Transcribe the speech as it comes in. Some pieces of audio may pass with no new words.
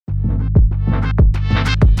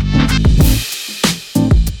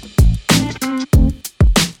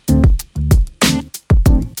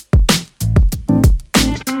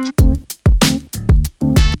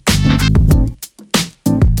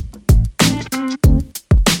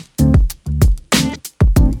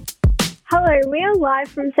We are live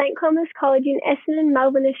from St Columbus College in Essendon,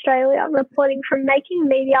 Melbourne, Australia, reporting from Making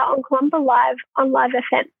Media on Columba Live on Live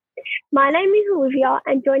FM. My name is Olivia,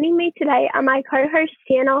 and joining me today are my co-hosts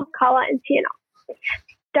Sienna, Carla and Sienna.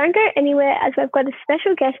 Don't go anywhere, as we've got a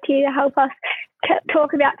special guest here to help us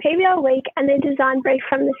talk about PBL Week and the design brief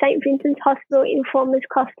from the St Vincent's Hospital Informers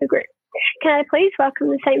Cluster Group. Can I please welcome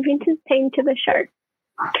the St Vincent's team to the show?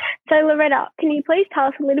 So Loretta, can you please tell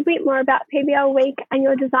us a little bit more about PBL Week and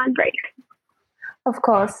your design brief? Of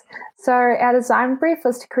course. So our design brief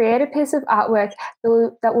was to create a piece of artwork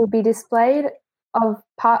that will be displayed to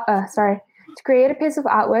create a piece of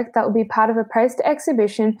artwork that will be part of a poster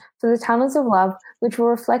exhibition for the Tunnels of Love, which will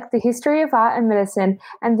reflect the history of art and medicine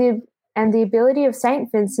and the ability of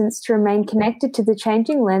St. Vincent's to remain connected to the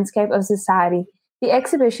changing landscape of society. The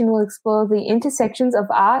exhibition will explore the intersections of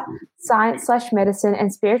art, science/medicine,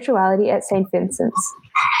 and spirituality at St. Vincent's.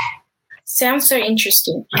 Sounds so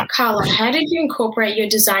interesting. Carla, how did you incorporate your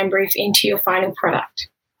design brief into your final product?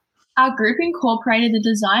 Our group incorporated the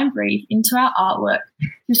design brief into our artwork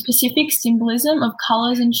with specific symbolism of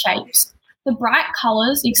colours and shapes. The bright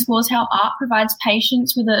colours explores how art provides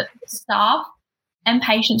patients with a staff and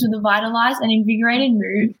patients with a vitalised and invigorated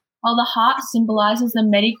mood, while the heart symbolises the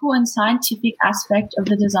medical and scientific aspect of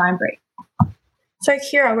the design brief. So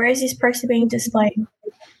Kira, where is this poster being displayed?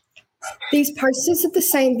 These posters that the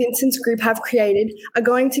St. Vincent's group have created are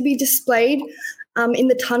going to be displayed in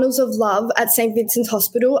the Tunnels of Love at St. Vincent's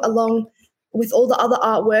Hospital, along with all the other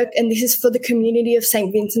artwork, and this is for the community of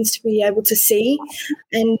St. Vincent's to be able to see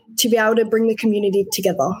and to be able to bring the community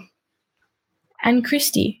together. And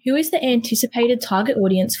Christy, who is the anticipated target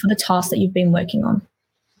audience for the task that you've been working on?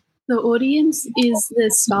 The audience is the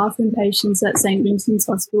staff and patients at St. Vincent's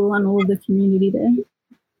Hospital and all of the community there.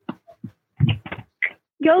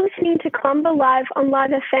 You're listening to Columba Live on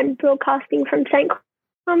Live FM, broadcasting from St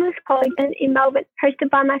Columbus College in Melbourne,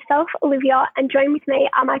 hosted by myself, Olivia, and joined with me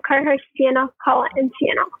are my co-hosts Sienna, Carla and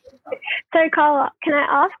Sienna. So Carla, can I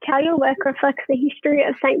ask how your work reflects the history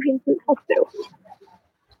of St Vincent's Hospital?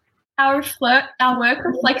 Our work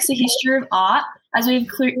reflects the history of art, as we've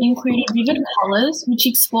included vivid colours, which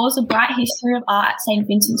explores the bright history of art at St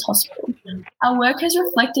Vincent's Hospital. Our work has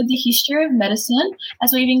reflected the history of medicine,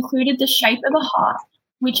 as we've included the shape of the heart,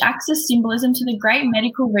 which acts as symbolism to the great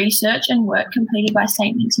medical research and work completed by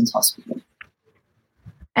St Vincent's Hospital.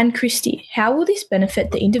 And Christy, how will this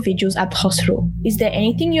benefit the individuals at the hospital? Is there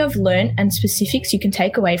anything you have learned and specifics you can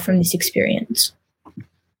take away from this experience?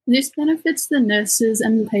 This benefits the nurses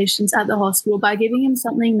and the patients at the hospital by giving them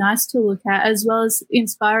something nice to look at, as well as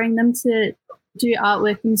inspiring them to do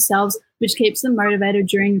artwork themselves, which keeps them motivated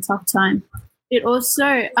during a tough time. It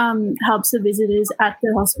also helps the visitors at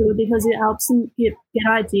the hospital because it helps them get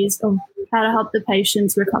ideas of how to help the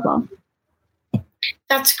patients recover.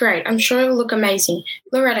 That's great. I'm sure it will look amazing.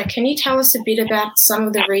 Loretta, can you tell us a bit about some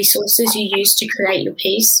of the resources you used to create your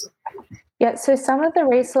piece? Yeah, so some of the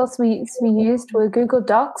resources we used were Google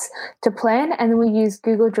Docs to plan, and then we used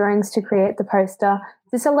Google Drawings to create the poster.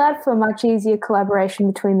 This allowed for much easier collaboration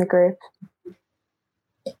between the group.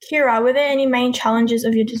 Kira, were there any main challenges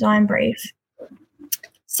of your design brief?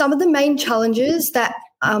 Some of the main challenges that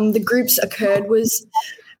the groups occurred was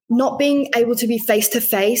not being able to be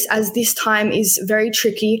face-to-face, as this time is very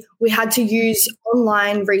tricky. We had to use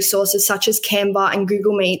online resources such as Canva and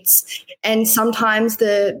Google Meets, and sometimes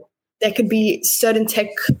there could be certain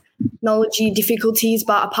technology difficulties,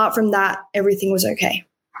 but apart from that, everything was okay.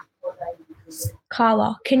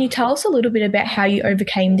 Carla, can you tell us a little bit about how you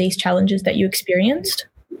overcame these challenges that you experienced?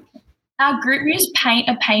 Our group used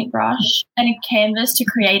a paintbrush and a canvas to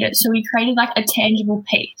create it, so we created like a tangible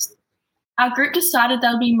piece. Our group decided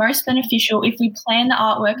that would be most beneficial if we planned the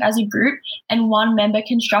artwork as a group and one member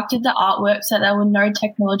constructed the artwork so there were no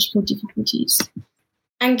technological difficulties.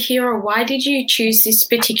 And Kira, why did you choose this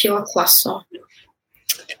particular cluster?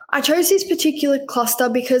 I chose this particular cluster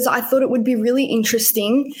because I thought it would be really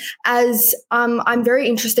interesting, as I'm very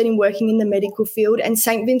interested in working in the medical field, and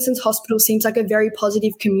St. Vincent's Hospital seems like a very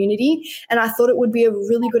positive community, and I thought it would be a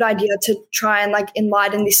really good idea to try and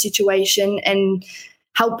enlighten this situation and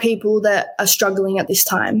help people that are struggling at this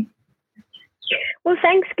time. Well,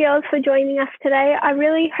 thanks, girls, for joining us today. I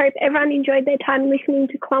really hope everyone enjoyed their time listening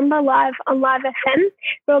to Columba Live on Live FM,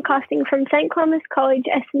 broadcasting from St Columbus College,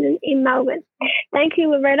 Essendon in Melbourne. Thank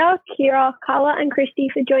you, Loretta, Kira, Carla and Christy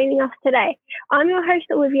for joining us today. I'm your host,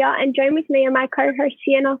 Olivia, and join with me are my co-hosts,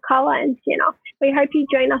 Sienna, Carla and Sienna. We hope you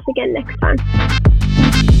join us again next time.